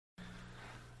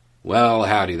Well,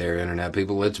 howdy there, Internet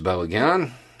people. It's Bo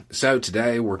again. So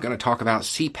today we're going to talk about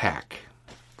CPAC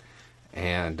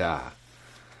and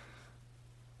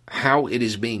how it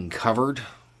is being covered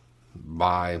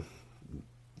by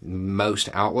most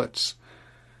outlets.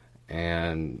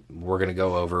 And we're going to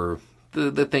go over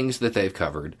the things that they've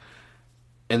covered.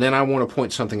 And then I want to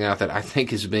point something out that I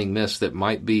think is being missed that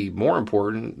might be more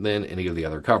important than any of the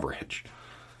other coverage.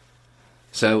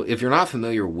 So if you're not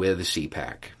familiar with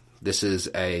CPAC, This is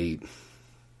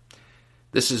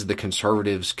the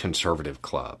conservatives' conservative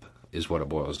club, is what it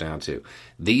boils down to.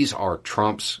 These are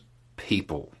Trump's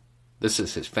people. This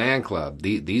is his fan club.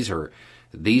 These are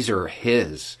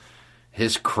his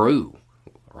crew,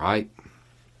 right?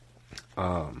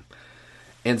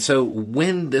 And so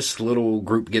when this little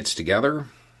group gets together,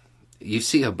 you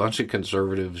see a bunch of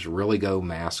conservatives really go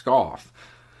mask off.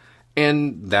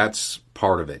 And that's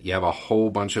part of it. You have a whole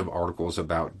bunch of articles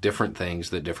about different things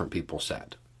that different people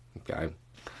said. Okay?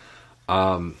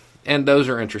 And those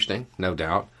are interesting, no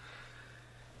doubt.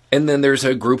 And then there's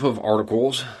a group of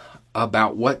articles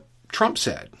about what Trump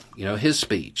said. You know, his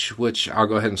speech, which I'll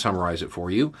go ahead and summarize it for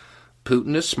you.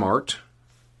 Putin is smart.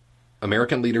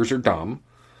 American leaders are dumb.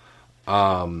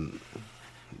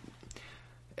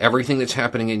 Everything that's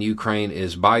happening in Ukraine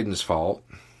is Biden's fault.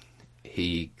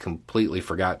 He completely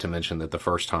forgot to mention that the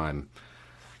first time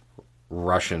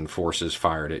Russian forces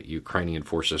fired at Ukrainian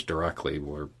forces directly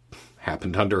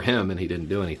happened under him, and he didn't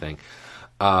do anything.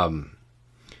 And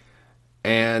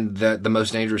that the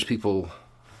most dangerous people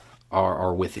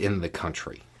are within the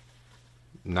country,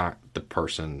 not the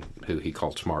person who he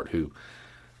called smart, who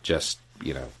just,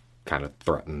 kind of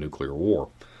threatened nuclear war.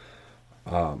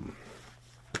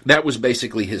 That was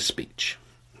basically his speech.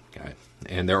 Okay.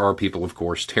 And there are people, of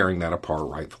course, tearing that apart,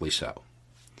 rightfully so.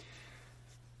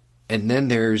 And then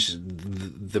there's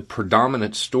the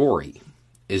predominant story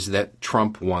is that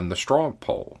Trump won the straw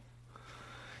poll.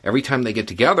 Every time they get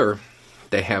together,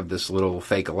 they have this little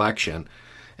fake election,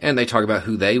 and they talk about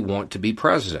who they want to be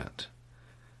president.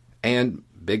 And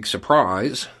big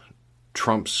surprise,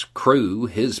 Trump's crew,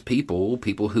 his people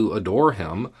who adore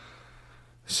him,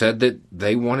 said that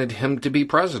they wanted him to be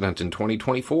president in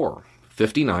 2024.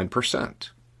 59%.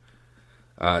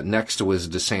 Next was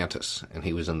DeSantis, and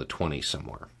he was in the 20s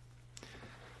somewhere.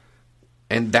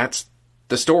 And that's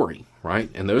the story,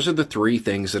 right? And those are the three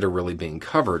things that are really being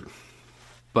covered.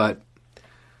 But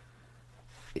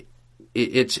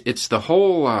it's the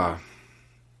whole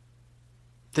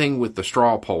thing with the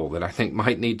straw poll that I think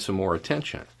might need some more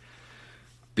attention,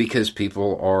 because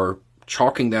people are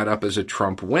chalking that up as a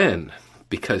Trump win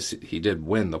because he did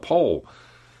win the poll.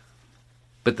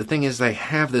 But the thing is, they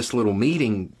have this little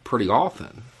meeting pretty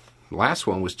often. The last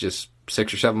one was just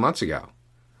 6 or 7 months ago.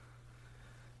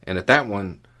 And at that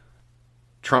one,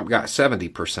 Trump got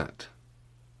 70%.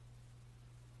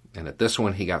 And at this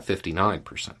one, he got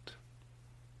 59%.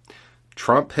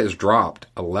 Trump has dropped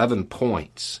 11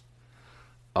 points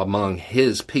among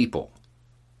his people,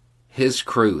 his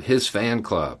crew, his fan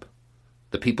club,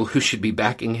 the people who should be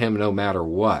backing him no matter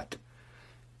what.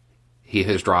 He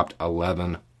has dropped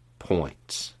 11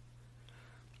 points.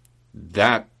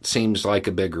 That seems like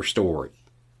a bigger story.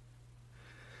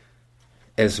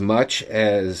 As much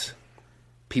as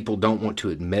people don't want to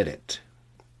admit it,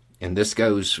 and this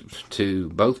goes to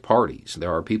both parties,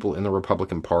 there are people in the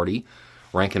Republican Party,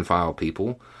 rank and file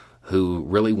people, who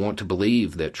really want to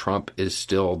believe that Trump is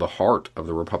still the heart of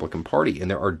the Republican Party.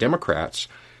 And there are Democrats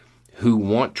who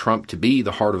want Trump to be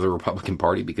the heart of the Republican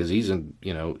Party because he's in,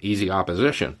 easy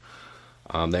opposition.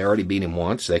 They already beat him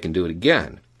once. They can do it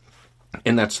again.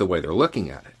 And that's the way they're looking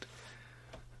at it.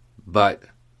 But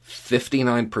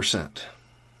 59%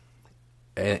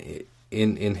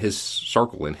 in his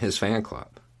circle, in his fan club.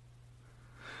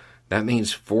 That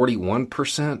means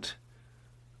 41%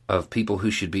 of people who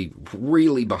should be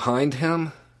really behind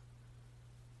him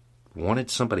wanted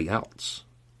somebody else.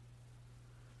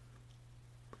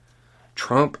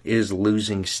 Trump is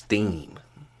losing steam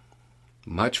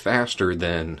much faster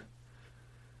than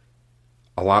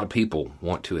a lot of people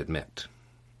want to admit.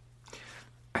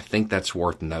 I think that's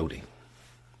worth noting.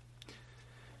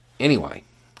 Anyway,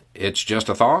 it's just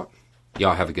a thought.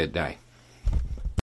 Y'all have a good day.